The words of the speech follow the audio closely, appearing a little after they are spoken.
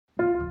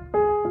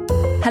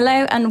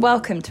Hello and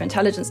welcome to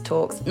Intelligence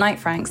Talks, Knight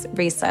Frank's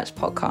research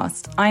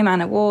podcast. I'm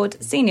Anna Ward,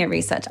 Senior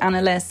Research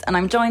Analyst, and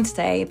I'm joined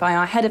today by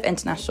our Head of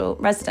International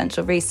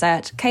Residential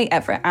Research, Kate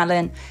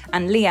Everett-Allen,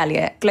 and Lee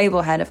Elliott,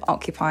 Global Head of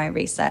Occupy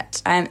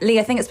Research. Lee,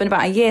 I think it's been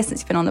about a year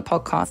since you've been on the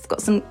podcast.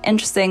 Got some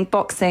interesting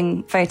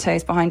boxing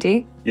photos behind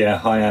you. Yeah,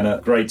 hi Anna.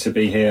 Great to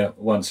be here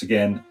once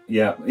again.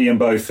 Yeah, Ian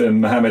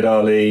Botham, Muhammad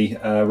Ali,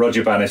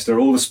 Roger Bannister,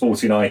 all the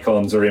sporting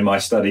icons are in my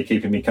study,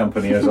 keeping me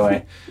company as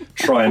I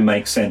try and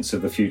make sense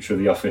of the future of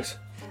the office.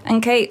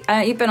 And Kate,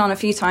 you've been on a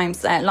few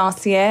times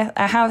last year.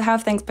 How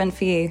have things been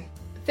for you?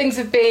 Things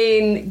have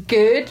been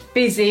good,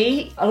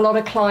 busy, a lot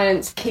of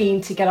clients keen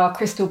to get our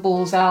crystal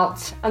balls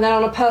out. And then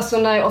on a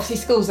personal note, obviously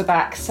schools are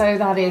back, so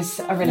that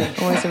is a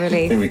relief. Always a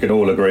relief. I think we can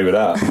all agree with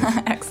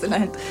that.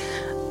 Excellent.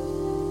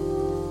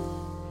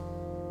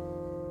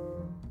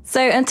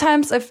 So in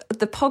terms of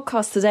the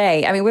podcast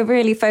today, I mean, we're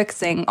really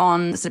focusing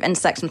on the sort of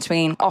intersection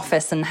between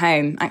office and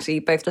home. Actually,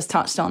 you both just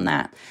touched on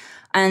that.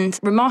 And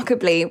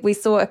remarkably, we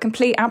saw a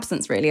complete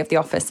absence, really, of the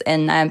office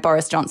in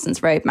Boris Johnson's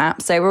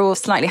roadmap. So we're all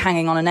slightly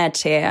hanging on an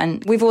edge here.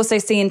 And we've also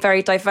seen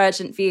very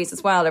divergent views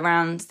as well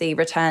around the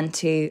return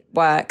to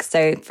work.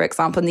 So, for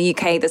example, in the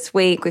UK this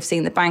week, we've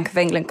seen the Bank of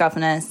England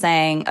governor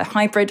saying a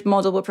hybrid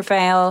model will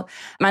prevail.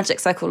 Magic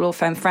Circle law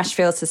firm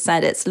Freshfields has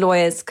said its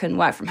lawyers can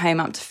work from home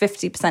up to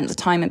 50% of the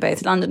time in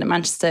both London and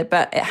Manchester.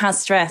 But it has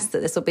stressed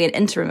that this will be an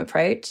interim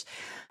approach.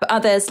 But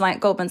others,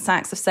 like Goldman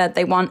Sachs, have said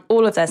they want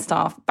all of their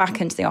staff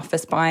back into the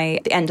office by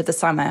the end of the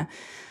summer.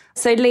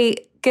 So, Lee,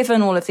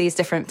 given all of these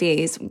different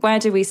views, where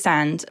do we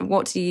stand?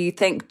 What do you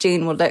think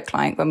June will look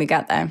like when we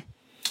get there?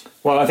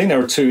 Well, I think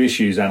there are two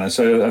issues, Anna.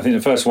 So I think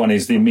the first one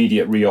is the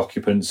immediate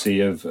reoccupancy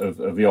of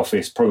the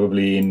office,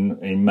 probably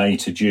in May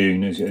to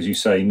June, as you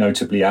say,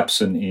 notably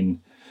absent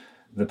in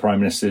the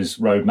Prime Minister's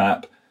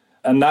roadmap.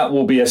 And that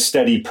will be a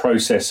steady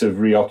process of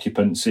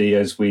reoccupancy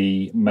as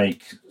we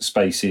make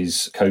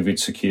spaces COVID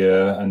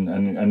secure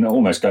and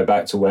almost go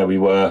back to where we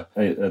were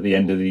at the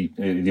end of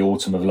the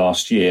autumn of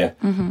last year.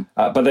 Mm-hmm.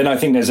 But then I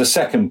think there's a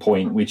second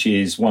point, which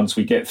is once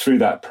we get through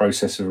that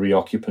process of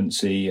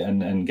reoccupancy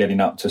and getting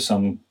up to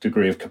some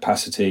degree of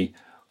capacity,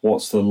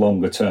 what's the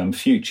longer term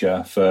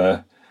future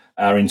for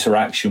our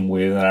interaction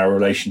with and our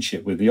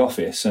relationship with the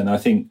office? And I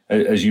think,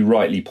 as you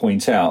rightly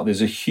point out,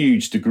 there's a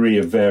huge degree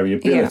of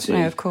variability.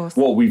 Yeah, of course.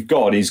 What we've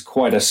got is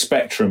quite a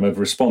spectrum of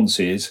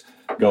responses.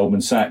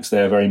 Goldman Sachs,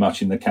 they're very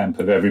much in the camp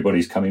of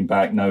everybody's coming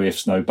back, no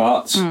ifs, no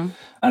buts.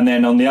 And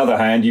then on the other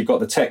hand, you've got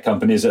the tech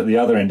companies at the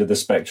other end of the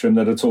spectrum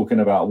that are talking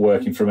about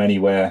working from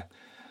anywhere.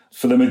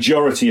 For the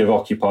majority of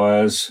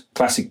occupiers,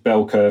 classic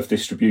bell curve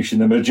distribution,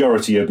 the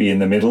majority will be in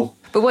the middle.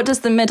 But what does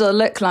the middle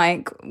look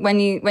like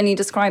when you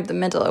describe the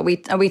middle? Are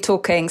we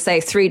talking,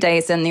 say, 3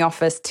 days in the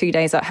office, 2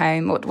 days at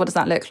home? What does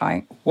that look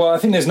like? Well, I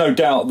think there's no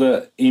doubt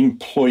that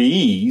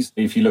employees,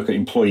 if you look at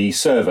employee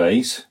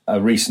surveys,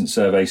 a recent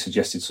survey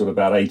suggested sort of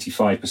about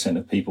 85%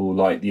 of people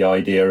like the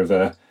idea of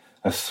a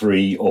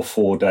 3 or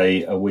 4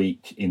 day a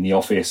week in the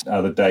office,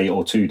 other day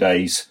or 2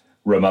 days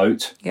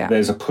remote. Yeah.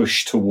 There's a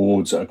push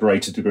towards a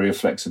greater degree of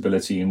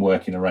flexibility in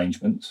working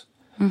arrangements.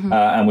 Mm-hmm.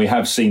 And we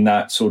have seen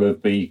that sort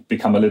of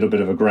become a little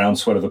bit of a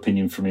groundswell of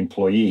opinion from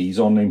employees.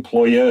 On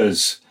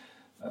employers'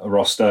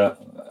 roster,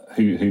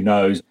 who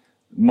knows?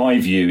 My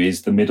view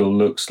is the middle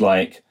looks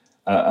like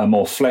a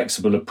more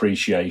flexible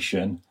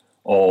appreciation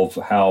of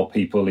how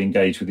people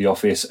engage with the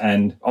office,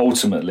 and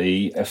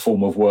ultimately a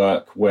form of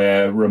work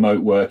where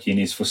remote working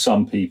is for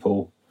some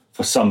people,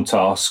 for some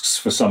tasks,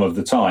 for some of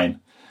the time.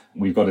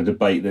 We've got a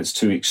debate that's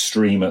too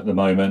extreme at the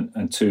moment,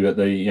 and two at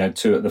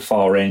the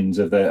far ends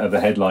of the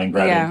headline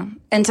grabbing.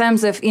 Yeah, in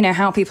terms of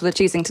how people are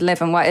choosing to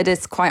live and work, it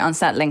is quite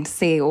unsettling to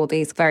see all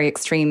these very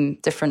extreme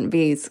different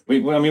views.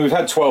 We've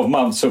had 12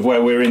 months of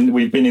where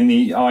we've been in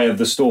the eye of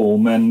the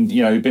storm, and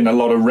been a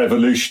lot of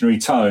revolutionary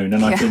tone,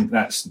 and I think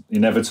that's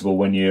inevitable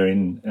when you're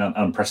in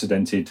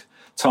unprecedented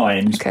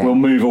times. Okay. We'll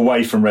move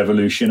away from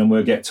revolution and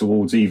we'll get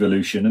towards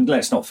evolution. And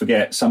let's not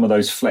forget some of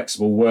those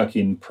flexible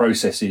working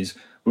processes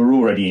were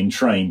already in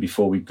train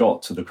before we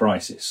got to the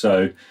crisis.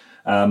 So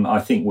I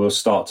think we'll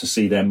start to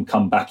see them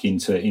come back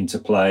into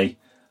play,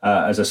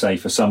 as I say,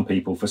 for some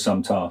people, for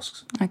some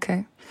tasks.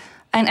 Okay.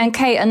 And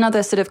Kate,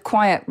 another sort of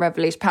quiet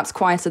revolution, perhaps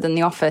quieter than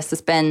the office, has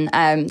been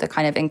the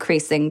kind of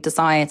increasing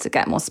desire to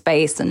get more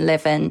space and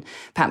live in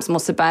perhaps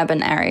more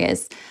suburban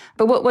areas.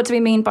 But what do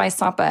we mean by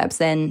suburbs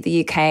in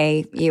the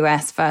UK,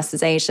 US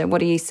versus Asia?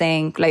 What are you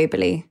seeing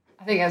globally?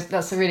 I think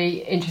that's a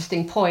really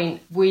interesting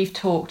point. We've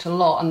talked a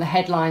lot, and the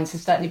headlines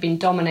have certainly been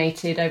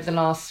dominated over the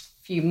last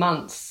few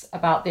months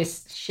about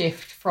this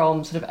shift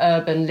from sort of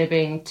urban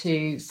living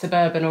to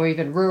suburban or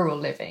even rural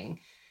living.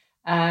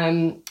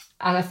 And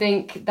I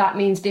think that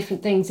means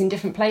different things in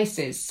different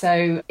places.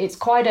 So it's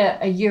quite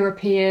a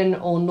European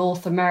or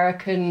North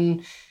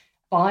American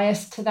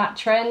bias to that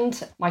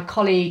trend. My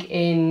colleague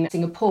in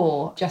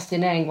Singapore,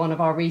 Justin Eng, one of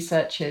our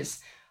researchers,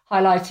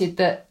 highlighted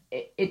that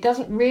it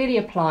doesn't really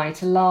apply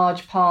to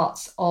large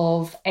parts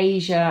of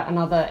Asia and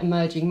other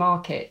emerging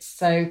markets.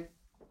 So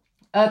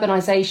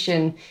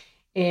urbanisation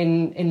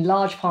in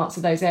large parts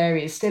of those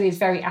areas still is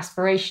very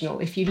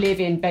aspirational. If you live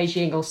in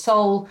Beijing or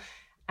Seoul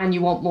and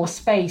you want more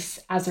space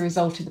as a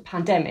result of the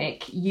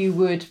pandemic, you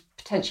would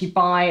potentially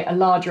buy a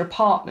larger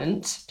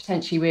apartment,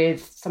 potentially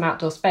with some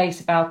outdoor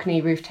space, a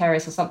balcony, roof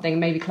terrace or something,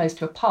 maybe close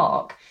to a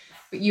park.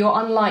 But you're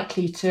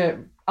unlikely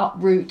to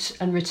uproot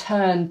and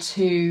return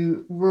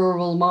to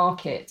rural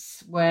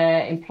markets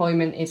where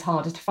employment is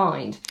harder to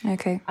find.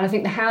 Okay. And I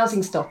think the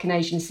housing stock in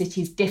Asian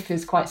cities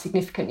differs quite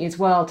significantly as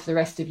well to the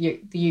rest of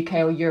the UK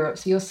or Europe.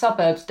 So your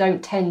suburbs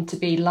don't tend to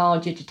be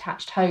larger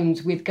detached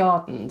homes with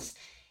gardens.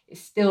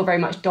 It's still very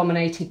much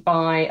dominated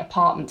by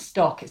apartment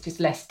stock. It's just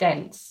less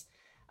dense.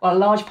 Well, a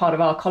large part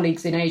of our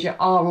colleagues in Asia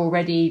are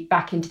already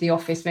back into the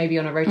office, maybe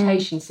on a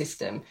rotation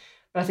system.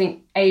 But I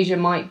think Asia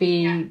might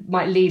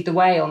lead the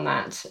way on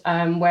that,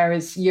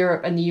 whereas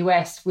Europe and the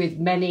US, with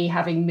many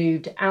having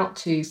moved out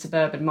to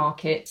suburban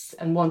markets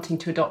and wanting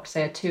to adopt,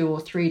 say, a 2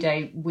 or 3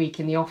 day week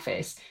in the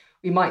office,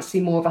 we might see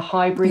more of a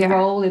hybrid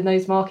role in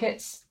those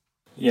markets.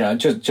 Yeah,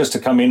 just to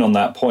come in on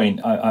that point,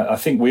 I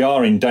think we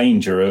are in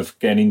danger of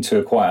getting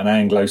to quite an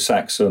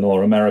Anglo-Saxon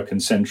or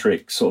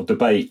American-centric sort of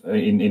debate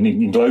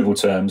in global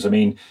terms. I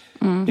mean,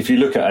 if you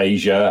look at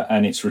Asia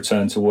and its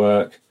return to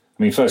work,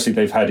 I mean, firstly,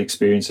 they've had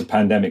experience of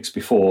pandemics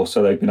before,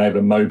 so they've been able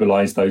to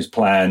mobilise those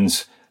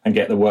plans and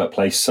get the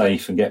workplace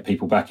safe and get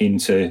people back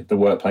into the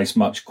workplace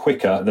much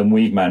quicker than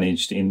we've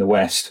managed in the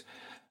West.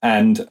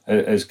 And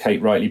as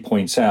Kate rightly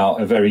points out,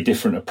 a very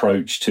different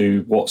approach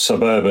to what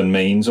suburban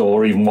means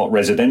or even what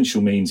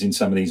residential means in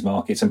some of these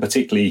markets, and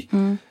particularly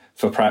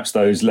for perhaps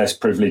those less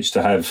privileged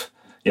to have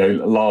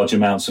large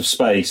amounts of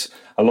space.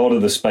 A lot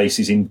of the space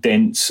is in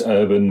dense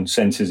urban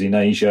centres in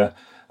Asia.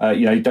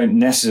 Don't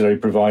necessarily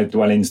provide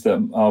dwellings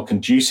that are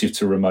conducive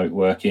to remote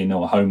working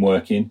or home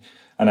working.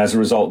 And as a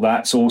result,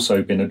 that's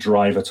also been a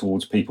driver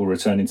towards people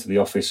returning to the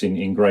office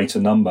in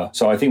greater number.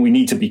 So I think we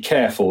need to be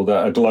careful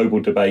that a global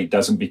debate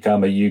doesn't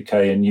become a UK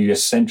and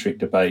US-centric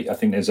debate. I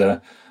think there's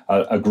a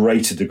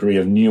greater degree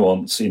of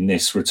nuance in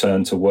this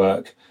return to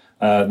work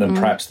than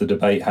perhaps the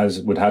debate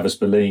would have us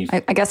believe.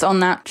 I guess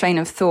on that train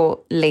of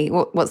thought, Lee,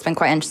 what's been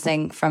quite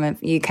interesting from a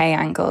UK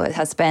angle, it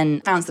has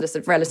been towns that are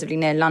sort of relatively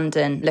near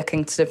London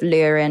looking to sort of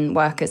lure in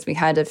workers. We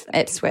heard of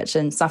Ipswich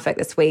and Suffolk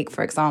this week,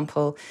 for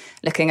example,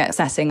 looking at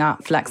setting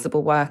up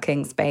flexible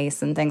working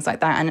space and things like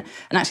that. And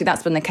actually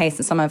that's been the case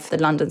in some of the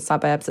London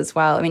suburbs as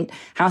well. I mean,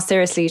 how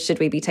seriously should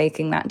we be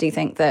taking that? Do you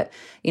think that,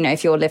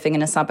 if you're living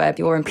in a suburb,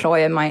 your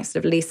employer might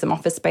sort of lease some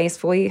office space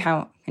for you?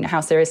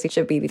 How seriously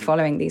should we be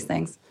following these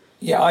things?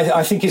 Yeah,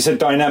 I think it's a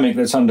dynamic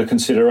that's under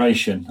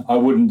consideration. I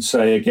wouldn't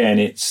say, again,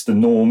 it's the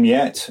norm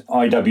yet.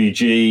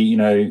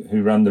 IWG,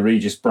 who run the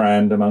Regis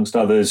brand, amongst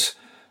others,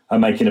 are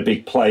making a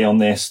big play on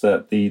this,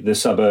 that the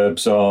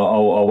suburbs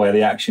are where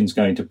the action's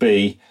going to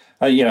be.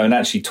 And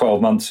actually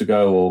 12 months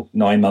ago or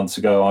 9 months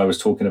ago, I was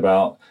talking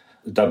about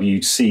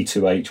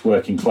WC2H,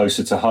 working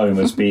closer to home,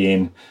 as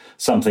being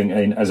something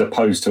as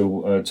opposed to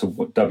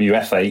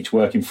WFH,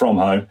 working from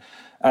home.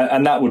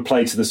 And that would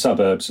play to the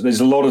suburbs. There's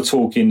a lot of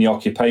talk in the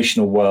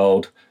occupational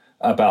world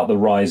about the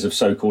rise of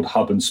so-called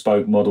hub and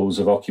spoke models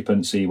of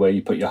occupancy, where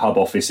you put your hub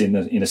office in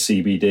a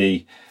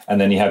CBD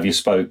and then you have your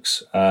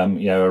spokes,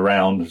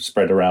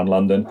 spread around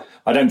London.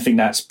 I don't think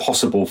that's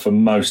possible for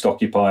most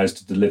occupiers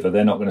to deliver.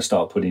 They're not going to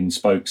start putting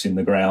spokes in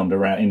the ground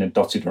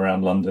dotted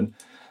around London,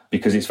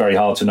 because it's very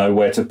hard to know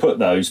where to put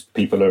those.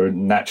 People are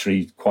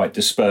naturally quite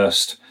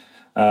dispersed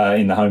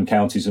in the home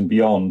counties and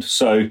beyond.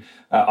 So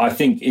I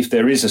think if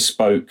there is a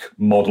spoke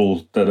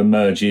model that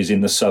emerges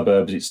in the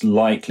suburbs, it's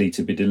likely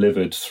to be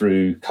delivered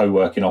through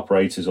co-working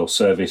operators or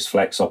service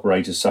flex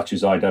operators such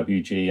as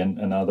IWG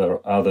and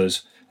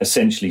others.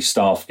 Essentially,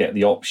 staff get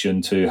the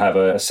option to have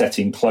a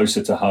setting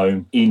closer to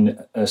home in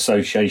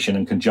association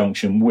and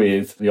conjunction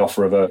with the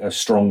offer of a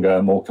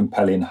stronger, more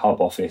compelling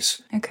hub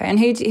office. Okay, and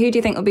who do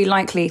you think will be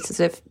likely to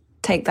sort of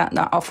take that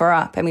offer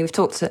up? I mean, we've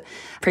talked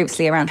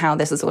previously around how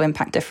this will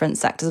impact different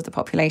sectors of the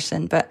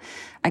population, but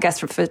I guess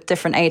for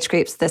different age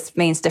groups, this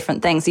means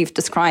different things. You've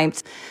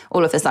described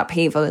all of this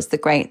upheaval as the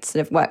great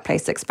sort of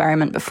workplace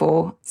experiment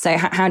before. So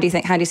how do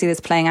you see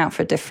this playing out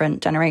for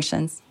different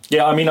generations?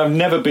 Yeah, I mean, I've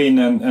never been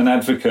an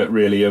advocate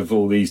really of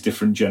all these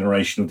different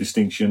generational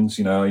distinctions.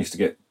 I used to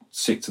get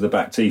sick to the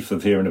back teeth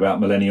of hearing about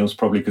millennials,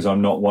 probably because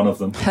I'm not one of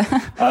them.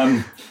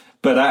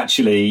 But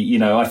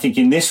actually, I think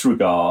in this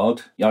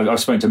regard, I've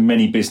spoken to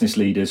many business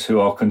leaders who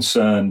are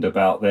concerned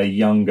about their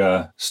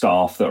younger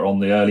staff that are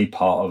on the early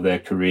part of their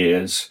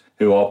careers,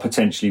 who are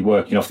potentially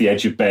working off the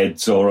edge of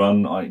beds or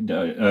on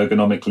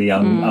ergonomically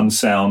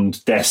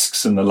unsound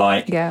desks and the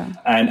like,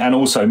 and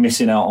also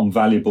missing out on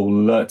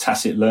valuable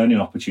tacit learning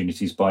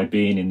opportunities by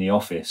being in the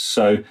office.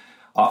 So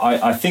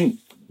I think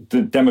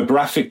that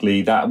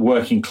demographically, that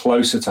working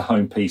closer to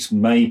home piece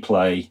may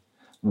play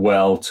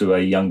well to a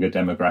younger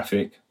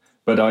demographic.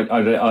 But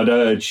I'd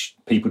urge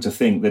people to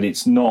think that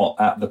it's not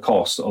at the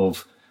cost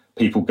of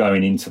people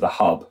going into the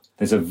hub.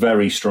 There's a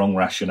very strong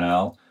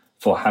rationale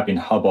for having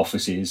hub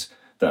offices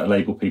that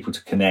enable people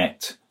to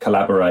connect,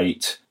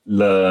 collaborate,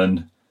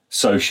 learn,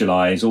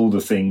 socialise, all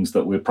the things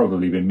that we've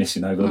probably been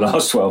missing over the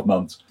last 12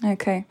 months.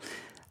 Okay.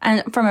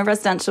 And from a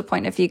residential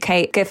point of view,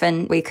 Kate,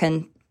 given we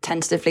can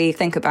tentatively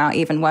think about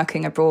even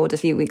working abroad a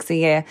few weeks a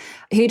year,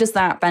 who does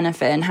that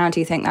benefit and how do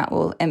you think that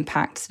will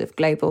impact sort of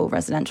global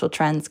residential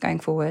trends going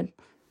forward?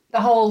 The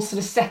whole sort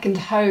of second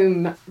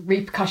home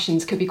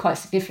repercussions could be quite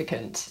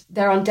significant.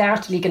 They're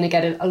undoubtedly going to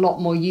get a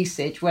lot more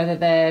usage, whether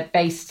they're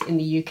based in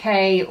the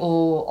UK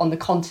or on the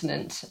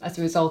continent as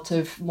a result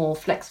of more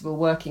flexible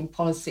working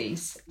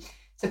policies.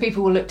 So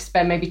people will look to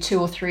spend maybe 2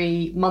 or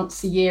 3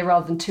 months a year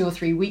rather than 2 or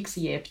 3 weeks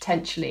a year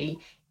potentially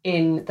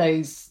in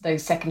those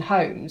second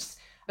homes.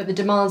 But the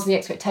demands and the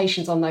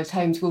expectations on those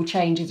homes will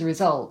change as a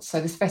result.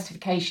 So the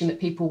specification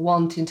that people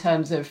want in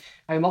terms of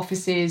home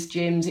offices,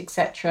 gyms,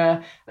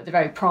 etc., at the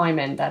very prime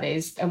end, that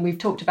is. And we've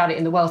talked about it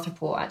in the Wealth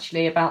Report,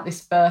 actually, about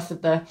this birth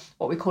of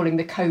what we're calling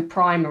the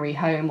co-primary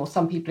home, or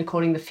some people are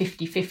calling the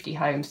 50-50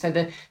 home. So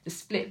the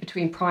split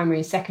between primary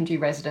and secondary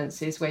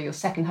residences, where your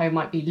second home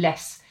might be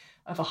less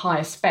of a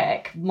higher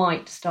spec,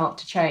 might start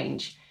to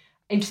change.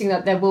 Interesting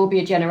that there will be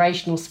a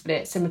generational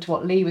split, similar to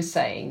what Lee was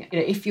saying.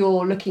 If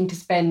you're looking to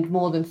spend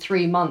more than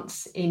 3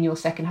 months in your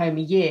second home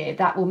a year,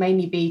 that will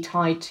mainly be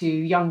tied to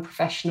young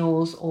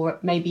professionals or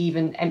maybe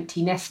even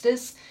empty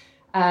nesters.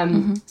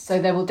 So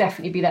there will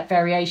definitely be that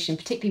variation,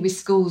 particularly with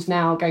schools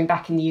now going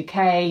back in the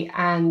UK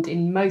and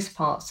in most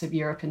parts of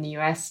Europe and the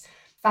US.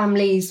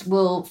 Families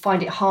will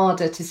find it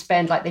harder to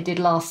spend, like they did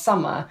last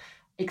summer,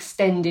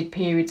 extended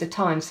periods of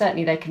time.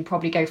 Certainly they can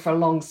probably go for a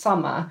long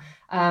summer,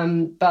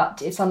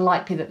 but it's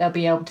unlikely that they'll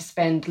be able to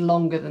spend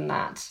longer than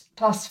that.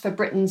 Plus, for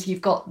Britons,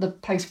 you've got the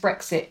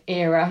post-Brexit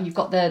era. You've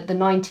got the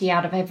 90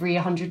 out of every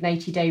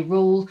 180-day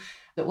rule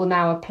that will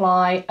now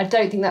apply. I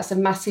don't think that's a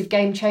massive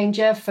game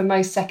changer for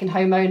most second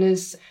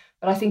homeowners,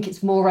 but I think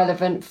it's more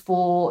relevant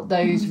for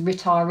those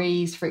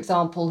retirees, for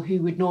example, who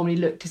would normally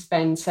look to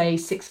spend, say,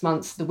 6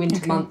 months, the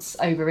winter months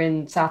over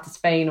in south of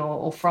Spain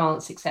or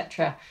France,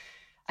 etc.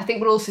 I think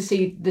we'll also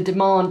see the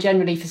demand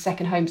generally for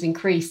second homes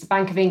increase. The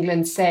Bank of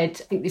England said,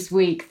 I think this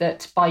week,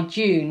 that by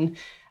June,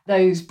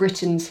 those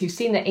Britons who've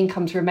seen their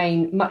incomes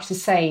remain much the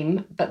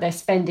same, but their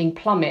spending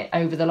plummet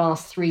over the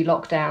last 3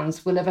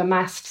 lockdowns, will have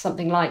amassed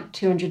something like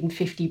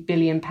 £250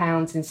 billion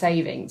in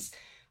savings,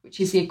 which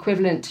is the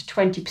equivalent to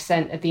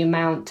 20% of the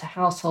amount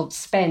households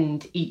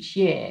spend each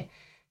year.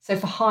 So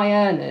for high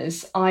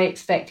earners, I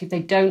expect if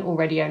they don't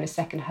already own a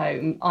second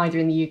home, either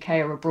in the UK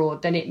or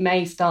abroad, then it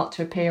may start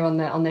to appear on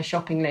their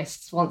shopping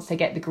lists once they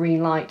get the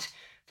green light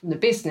from the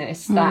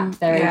business that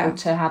they're able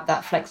to have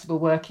that flexible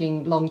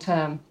working long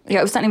term. Yeah,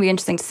 it would certainly be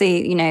interesting to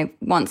see,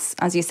 once,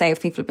 as you say, if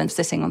people have been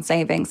sitting on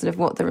savings, sort of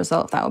what the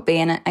result of that will be.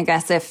 And I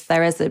guess if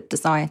there is a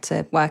desire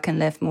to work and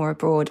live more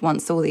abroad,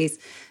 once all these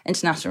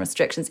international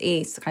restrictions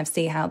ease, to kind of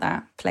see how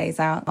that plays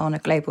out on a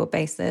global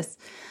basis.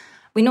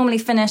 We normally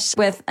finish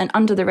with an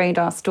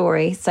under-the-radar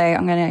story, so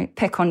I'm going to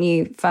pick on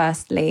you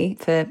first, Lee,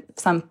 for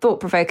some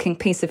thought-provoking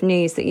piece of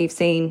news that you've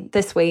seen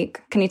this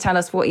week. Can you tell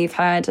us what you've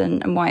heard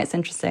and why it's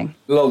interesting?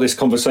 A lot of this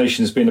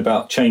conversation has been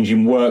about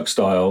changing work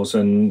styles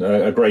and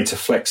a greater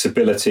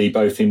flexibility,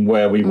 both in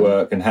where we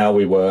work and how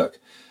we work.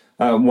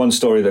 One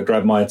story that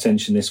grabbed my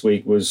attention this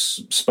week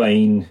was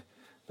Spain,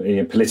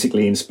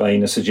 politically in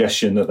Spain, a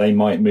suggestion that they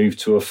might move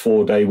to a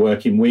 4-day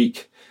working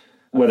week.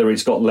 Whether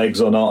it's got legs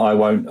or not, I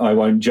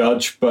won't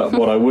judge. But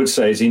what I would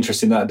say is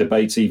interesting that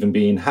debate's even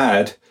being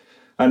had.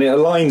 And it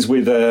aligns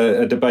with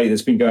a debate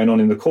that's been going on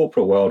in the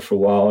corporate world for a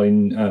while.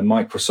 In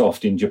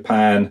Microsoft in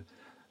Japan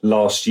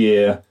last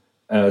year,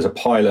 as a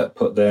pilot,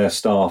 put their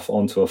staff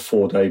onto a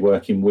 4-day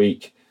working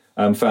week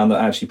and found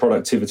that actually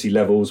productivity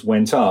levels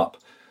went up.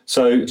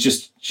 So it's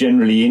just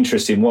generally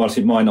interesting, whilst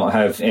it might not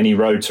have any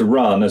road to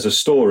run as a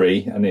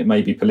story, and it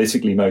may be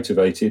politically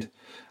motivated,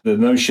 the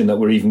notion that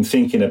we're even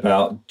thinking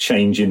about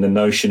changing the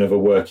notion of a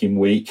working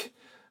week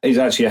is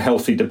actually a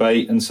healthy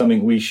debate and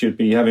something we should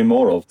be having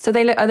more of. So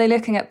are they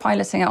looking at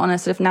piloting it on a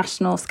sort of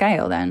national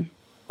scale then?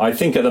 I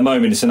think at the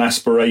moment it's an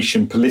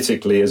aspiration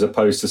politically as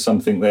opposed to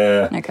something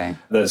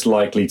that's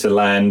likely to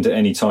land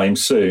anytime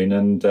soon.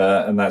 And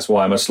that's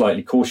why I'm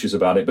slightly cautious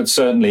about it. But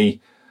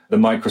certainly the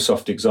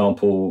Microsoft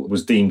example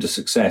was deemed a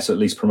success, at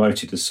least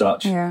promoted as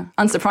such. Yeah,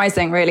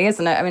 unsurprising really,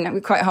 isn't it? I mean, it'd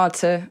be quite hard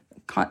to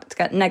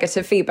get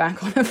negative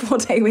feedback on a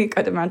 4-day week,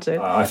 I'd imagine.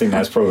 I think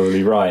that's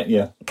probably right,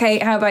 yeah.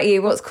 Kate, how about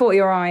you? What's caught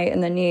your eye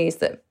in the news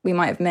that we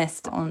might have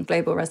missed on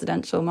global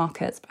residential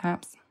markets,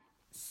 perhaps?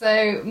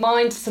 So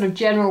mine's sort of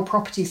general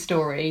property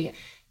story.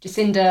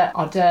 Jacinda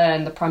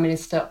Ardern, the Prime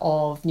Minister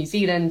of New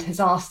Zealand, has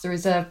asked the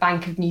Reserve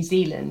Bank of New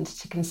Zealand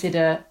to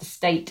consider the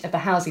state of the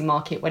housing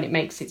market when it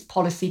makes its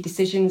policy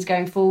decisions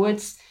going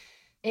forwards.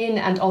 In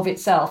and of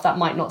itself, that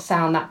might not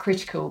sound that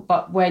critical,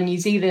 but where New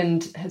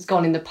Zealand has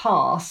gone in the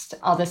past,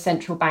 other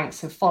central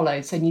banks have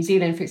followed. So New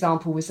Zealand, for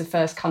example, was the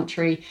first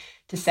country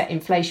to set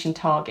inflation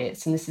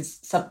targets, and this has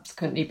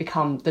subsequently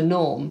become the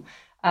norm.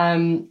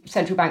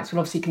 Central banks will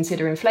obviously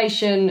consider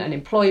inflation and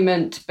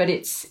employment, but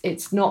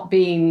it's not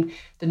been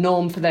the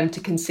norm for them to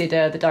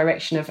consider the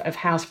direction of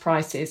house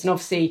prices. And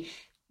obviously,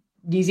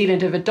 New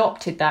Zealand have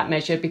adopted that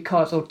measure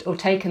because, or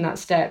taken that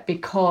step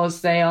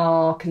because they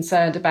are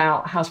concerned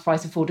about house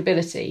price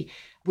affordability.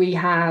 We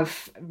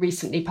have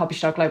recently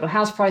published our Global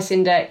House Price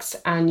Index,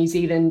 and New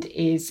Zealand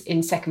is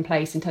in second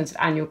place in terms of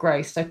annual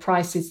growth. So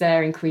prices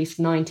there increased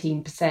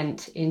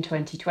 19% in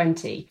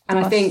 2020. And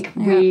I think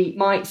we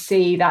might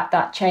see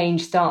that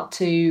change start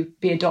to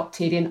be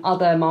adopted in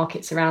other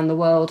markets around the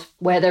world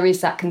where there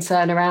is that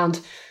concern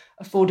around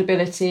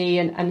affordability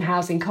and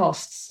housing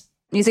costs.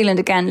 New Zealand,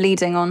 again,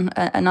 leading on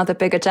another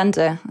big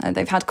agenda.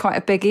 They've had quite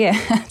a big year,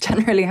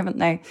 generally, haven't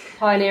they?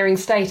 Pioneering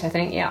state, I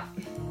think, yeah.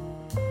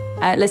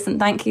 Listen,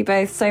 thank you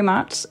both so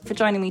much for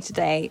joining me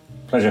today.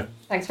 Pleasure.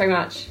 Thanks very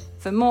much.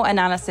 For more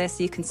analysis,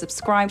 you can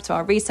subscribe to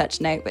our research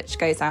note, which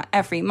goes out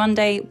every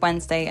Monday,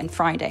 Wednesday and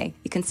Friday.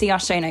 You can see our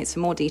show notes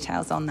for more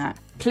details on that.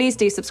 Please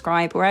do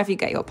subscribe wherever you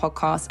get your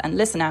podcasts and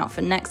listen out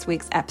for next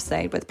week's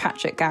episode with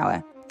Patrick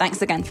Gower.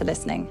 Thanks again for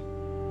listening.